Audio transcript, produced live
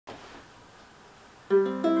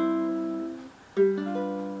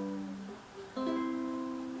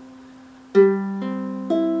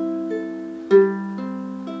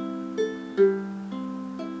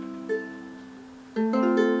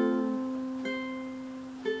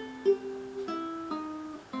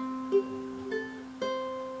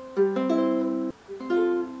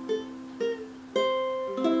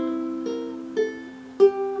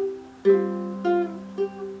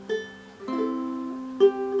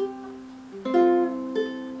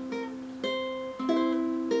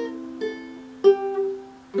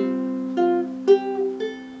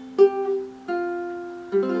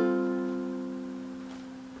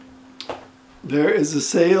There is a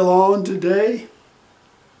sale on today.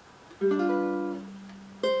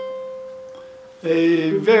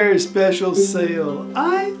 A very special sale,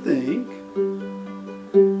 I think,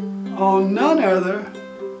 on none other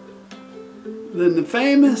than the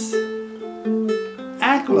famous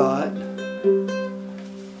Aklot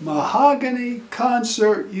Mahogany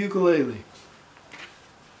Concert Ukulele.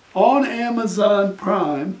 On Amazon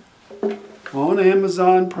Prime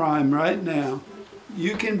right now,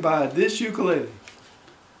 you can buy this ukulele.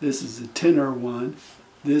 This is a tenor one.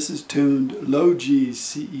 This is tuned low G,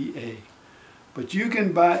 C, E, A. But you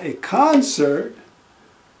can buy a concert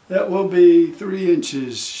that will be 3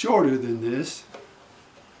 inches shorter than this.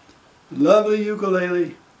 Lovely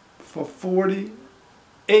ukulele for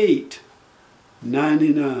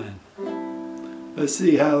 $48.99. Let's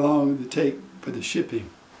see how long it will take for the shipping.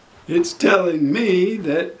 It's telling me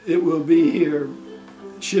that it will be here.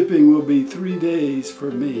 Shipping will be 3 days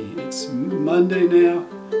for me. It's Monday now.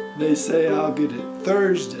 They say I'll get it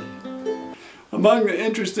Thursday. Among the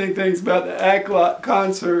interesting things about the Aklot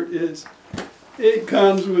concert is it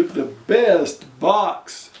comes with the best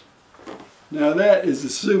box. Now that is a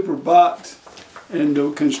super box, and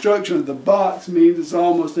the construction of the box means it's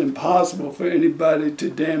almost impossible for anybody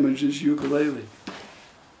to damage this ukulele.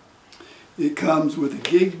 It comes with a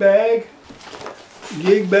gig bag.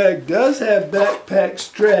 Gig bag does have backpack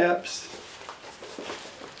straps.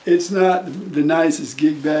 It's not the nicest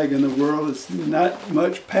gig bag in the world. It's not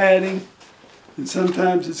much padding, and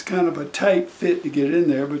sometimes it's kind of a tight fit to get in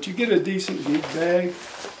there, but you get a decent gig bag.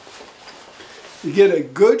 You get a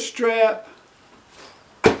good strap.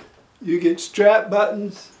 You get strap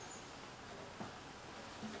buttons.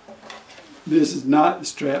 This is not the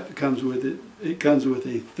strap that comes with it. It comes with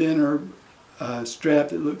a thinner strap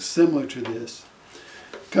that looks similar to this.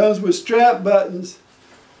 Comes with strap buttons,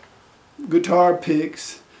 guitar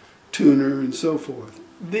picks, tuner, and so forth.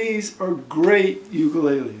 These are great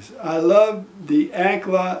ukuleles. I love the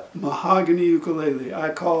Aklot Mahogany ukulele.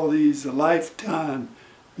 I call these a lifetime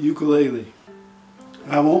ukulele.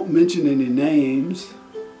 I won't mention any names,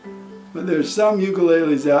 but there's some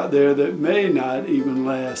ukuleles out there that may not even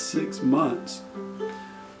last 6 months.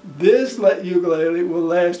 This ukulele will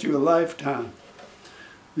last you a lifetime.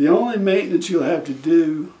 The only maintenance you'll have to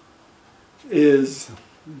do is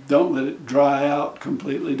don't let it dry out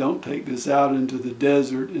completely. Don't take this out into the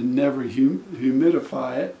desert and never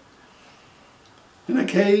humidify it. And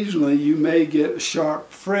occasionally you may get sharp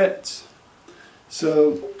frets.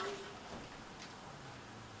 So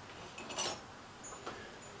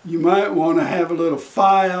you might want to have a little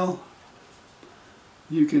file.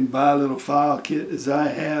 You can buy a little file kit, as I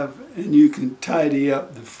have, and you can tidy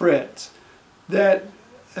up the frets. That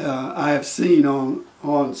I have seen on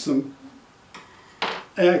some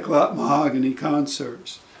Aklot Mahogany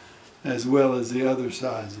concerts, as well as the other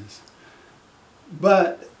sizes.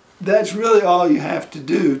 But that's really all you have to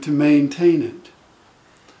do to maintain it.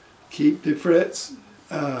 Keep the frets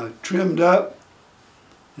trimmed up,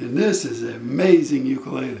 and this is an amazing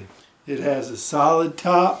ukulele. It has a solid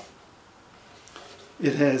top.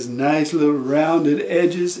 It has nice little rounded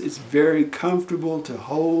edges. It's very comfortable to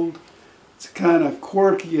hold. It's kind of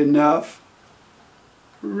quirky enough.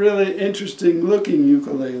 Really interesting looking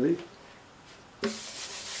ukulele.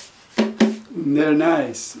 And they're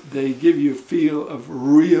nice. They give you a feel of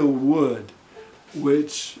real wood,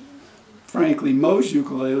 which frankly most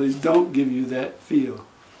ukuleles don't give you that feel.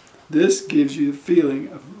 This gives you the feeling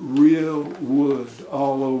of real wood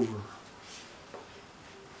all over.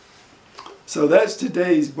 So that's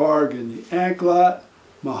today's bargain, the Aklot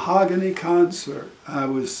Mahogany Concert. I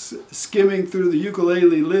was skimming through the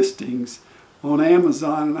ukulele listings on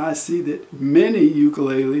Amazon, and I see that many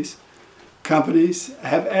ukuleles companies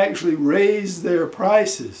have actually raised their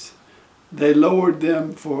prices. They lowered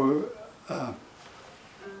them for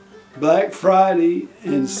Black Friday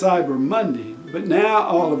and Cyber Monday, but now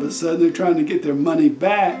all of a sudden they're trying to get their money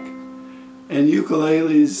back, and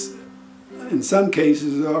ukuleles in some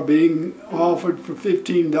cases are being offered for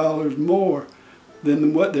 $15 more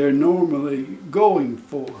than what they're normally going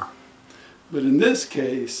for. But in this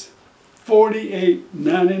case,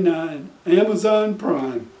 $48.99 Amazon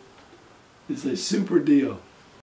Prime is a super deal.